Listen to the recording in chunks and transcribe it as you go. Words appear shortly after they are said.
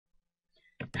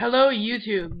Hello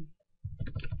YouTube,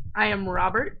 I am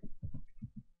Robert,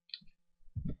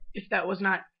 if that was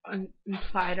not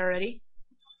implied already,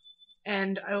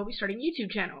 and I will be starting a YouTube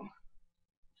channel,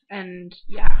 and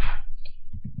yeah,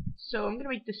 so I'm gonna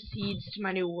make the seeds to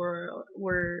my new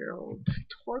world,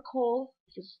 Torkoal,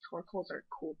 because Torkoals are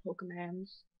cool Pokemons.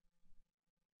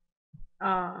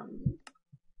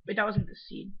 Wait, that wasn't the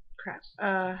seed, crap,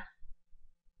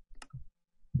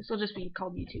 this will just be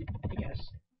called YouTube, I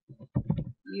guess.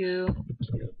 YouTube.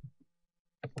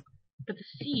 But the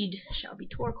seed shall be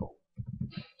Torkoal.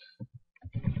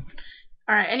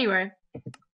 Alright, anyway.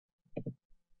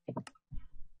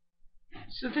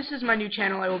 So this is my new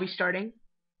channel I will be starting.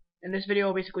 And this video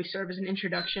will basically serve as an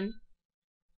introduction.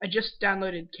 I just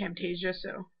downloaded Camtasia,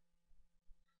 so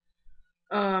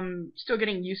still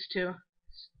getting used to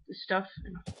this stuff.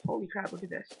 And holy crap, look at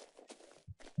this.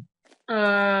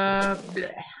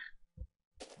 Bleh.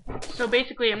 So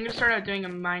basically, I'm gonna start out doing a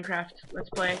Minecraft Let's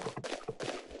Play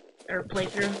or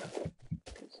playthrough,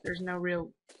 because there's no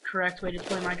real correct way to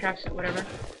play Minecraft, so whatever.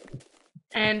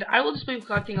 And I will just be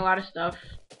collecting a lot of stuff.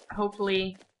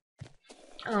 Hopefully,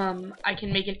 I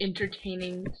can make an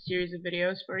entertaining series of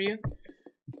videos for you.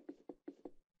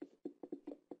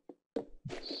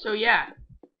 So yeah.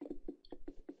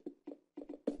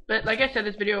 But like I said,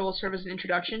 this video will serve as an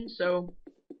introduction, so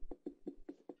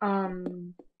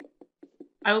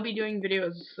I will be doing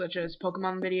videos such as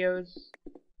Pokemon videos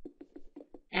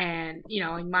and, you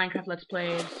know, like Minecraft Let's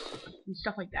Plays and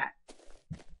stuff like that.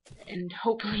 And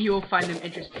hopefully you will find them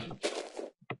interesting,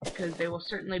 because they will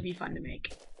certainly be fun to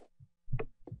make.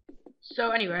 So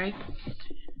anyway,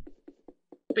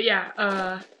 but yeah,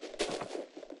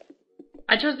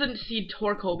 I chose the seed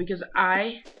Torkoal because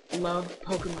I love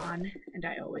Pokemon, and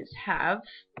I always have.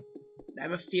 I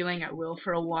have a feeling I will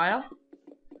for a while.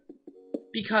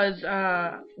 Because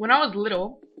when I was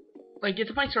little, like, it's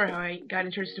a funny story how I got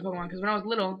introduced to Pokemon, because when I was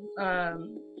little,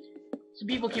 some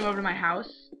people came over to my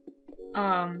house,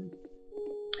 and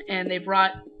they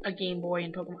brought a Game Boy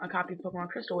and a copy of Pokemon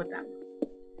Crystal with them.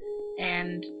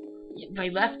 And they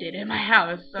left it in my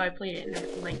house, so I played it,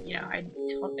 and like, you know, I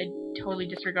totally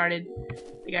disregarded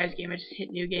the guy's game. I just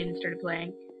hit new game and started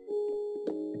playing.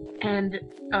 And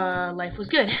life was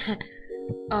good.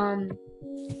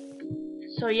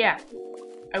 So yeah.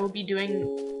 I will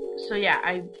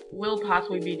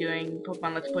possibly be doing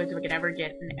Pokemon Let's Plays if I can ever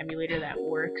get an emulator that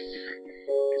works.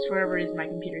 Because for whatever reason my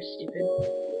computer's stupid.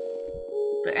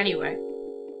 But anyway,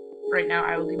 right now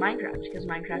I will do Minecraft, because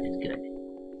Minecraft is good.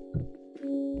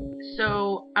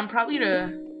 So, I'm probably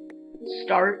gonna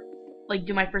start, like,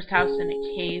 do my first house in a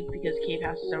cave, because cave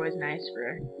houses are always nice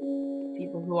for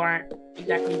people who aren't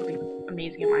exactly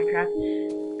amazing at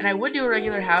Minecraft. And I would do a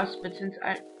regular house, but since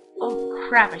oh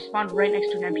crap, I spawned right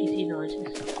next to an NPC village.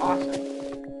 This is awesome.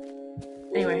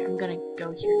 Anyway, I'm gonna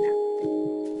go here now.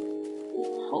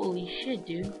 Holy shit,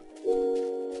 dude.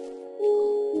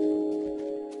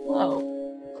 Whoa.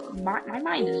 My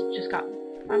mind just got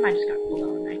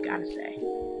blown, I gotta say.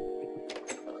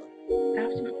 I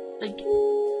have to, like,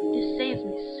 this saves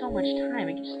me so much time.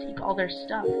 I can just take all their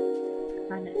stuff.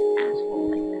 I'm an asshole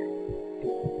like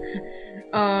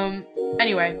that.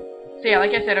 Anyway. So yeah,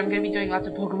 like I said, I'm gonna be doing lots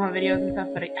of Pokemon videos and stuff,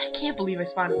 but I can't believe I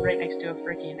spawned right next to a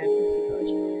freaking NPC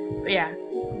village. But yeah,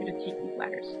 I'm gonna take these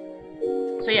ladders.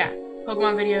 So yeah,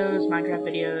 Pokemon videos, Minecraft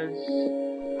videos,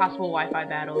 possible Wi-Fi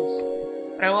battles.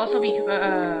 But I will also be,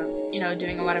 you know,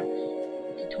 doing a lot of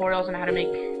tutorials on how to make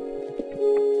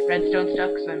redstone stuff,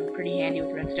 because I'm pretty handy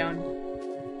with redstone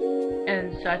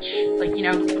and such. Like, you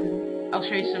know, I'll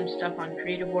show you some stuff on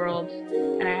Creative Worlds,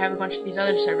 and I have a bunch of these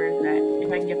other servers that, if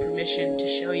I can get permission to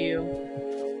show you,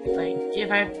 like,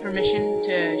 if I have permission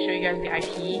to show you guys the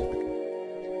IP,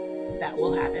 that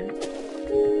will happen.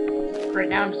 For right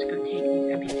now, I'm just gonna take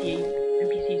these NPC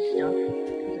stuff,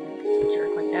 because I'm a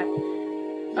jerk like that.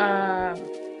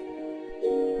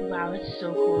 Wow, it's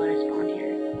so cool that I spawned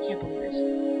here. I can't believe this.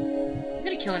 I'm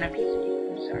gonna kill an NPC.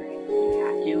 I'm sorry. You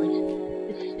have to.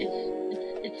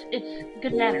 It's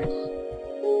good manners.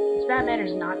 It's bad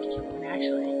manners not to kill one,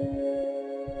 actually.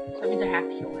 So that means I have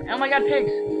to kill one. Oh my god,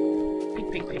 pigs!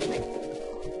 Pig.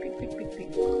 Pig.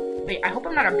 Wait, I hope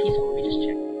I'm not on peaceful. Let me just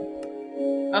check.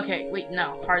 Okay, wait,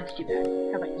 no. Hard's too bad.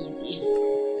 How about easy?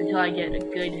 Until I get a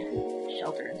good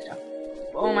shelter and stuff.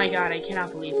 Oh my god, I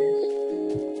cannot believe this.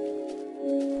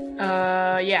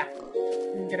 Yeah.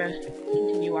 I'm gonna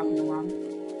continue walking along.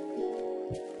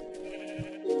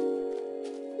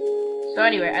 So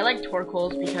anyway, I like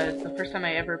Torkoals because the first time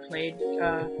I ever played,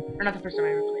 or not the first time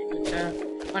I ever played,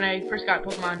 but when I first got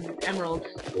Pokemon Emeralds,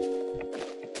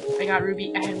 I got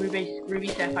Ruby,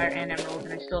 Sapphire, and Emerald,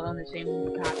 and I still own the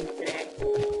same copies today.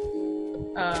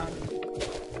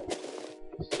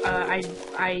 I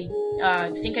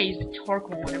think I used the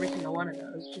Torkoal on every single one of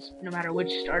those, just no matter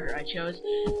which starter I chose,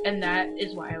 and that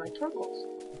is why I like Torkoals,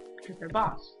 because they're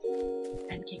boss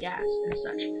and kick ass and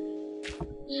such.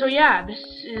 So yeah,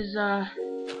 this is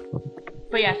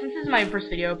but yeah, since this is my first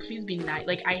video, please be nice.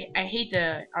 Like I hate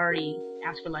to already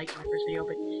ask for likes in my first video,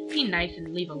 but be nice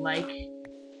and leave a like,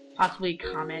 possibly a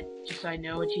comment, just so I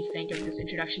know what you think of this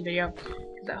introduction video.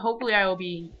 Because hopefully I will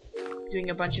be doing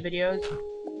a bunch of videos.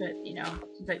 But, you know,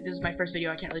 since this is my first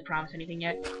video, I can't really promise anything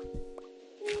yet.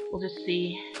 We'll just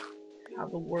see how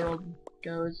the world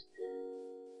goes.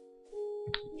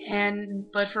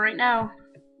 But for right now,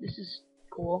 this is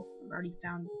cool. I've already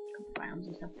found a couple biomes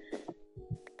and stuff.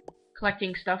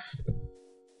 Collecting stuff.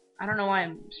 I don't know why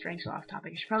I'm straying so off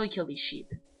topic. I should probably kill these sheep.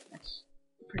 That's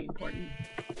pretty important.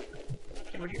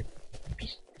 Get over here.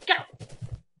 Peace. Get out!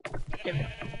 There we go.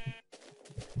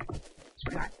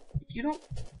 Swear to God. If you don't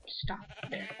stop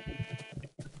there.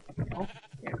 Oh,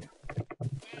 there we go.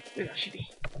 Here we go, should be.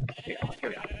 Here we go, here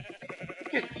we go.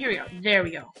 Here we go. There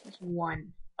we go. That's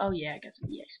one. Oh yeah, I got some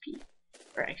EXP.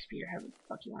 Or XP, or however the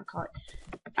fuck you want to call it.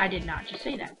 I did not just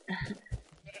say that.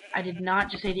 I did not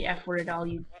just say the F word, all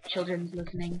you children's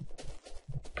listening.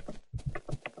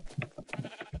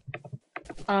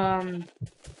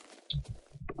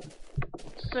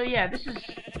 So yeah, this is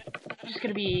just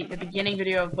gonna be the beginning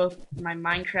video of both my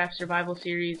Minecraft survival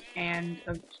series and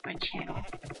of my channel.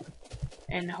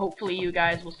 And hopefully you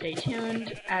guys will stay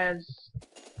tuned, as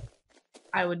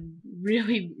I would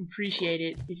really appreciate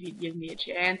it if you'd give me a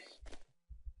chance,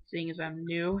 seeing as I'm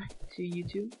new to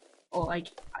YouTube. Well, like,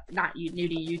 not new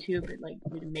to YouTube, but like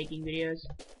new to making videos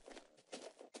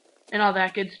and all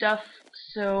that good stuff.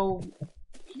 So,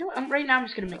 you know what, right now I'm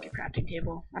just gonna make a crafting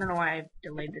table. I don't know why I've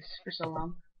delayed this for so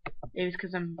long. Maybe it's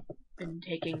because I'm been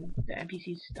taking the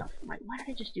NPC stuff. I'm like, why did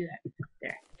I just do that?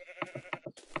 There.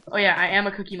 Oh yeah, I am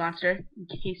a Cookie Monster, in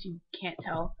case you can't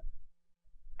tell.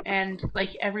 And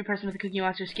like every person with a Cookie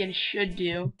Monster skin should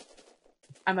do,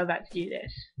 I'm about to do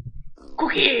this.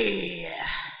 Cookie!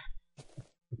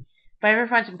 If I ever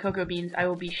find some cocoa beans, I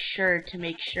will be sure to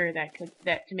make sure that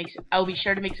I'll be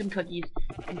sure to make some cookies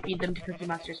and feed them to Cookie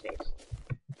Monster's face.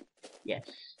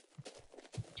 Yes,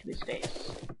 to his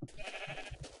face.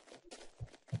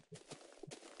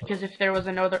 Because if there was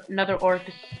another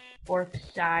orifice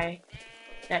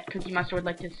that Cookie Monster would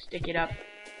like to stick it up,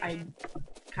 I'd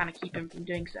kind of keep him from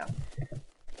doing so.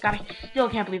 God, I still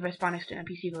can't believe I spawned next to an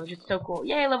NPC village. It's so cool.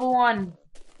 Yay, level 1!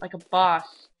 Like a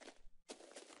boss.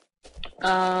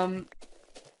 So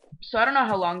I don't know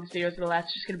how long this video is gonna last.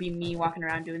 It's just gonna be me walking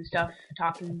around doing stuff,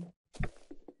 talking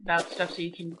about stuff so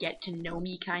you can get to know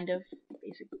me, kind of.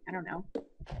 Basically, I don't know.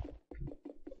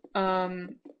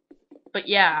 But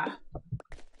yeah.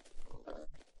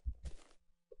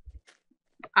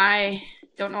 I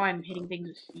don't know why I'm hitting things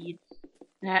with seeds.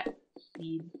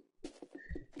 Seeds.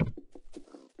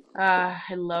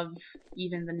 I love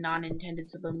even the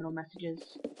non-intended subliminal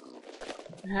messages.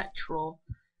 Troll.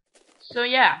 So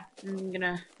yeah, I'm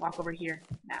gonna walk over here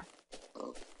now.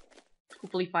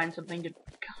 Hopefully find something to...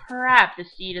 Crap, the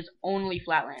seed is only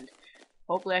flatland.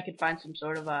 Hopefully I could find some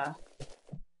sort of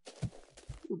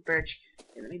Ooh, birch.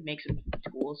 Okay, let me make some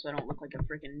tools so I don't look like a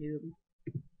freaking noob.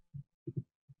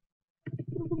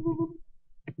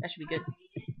 That should be good.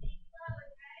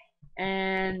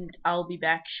 And I'll be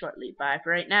back shortly. Bye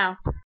for right now.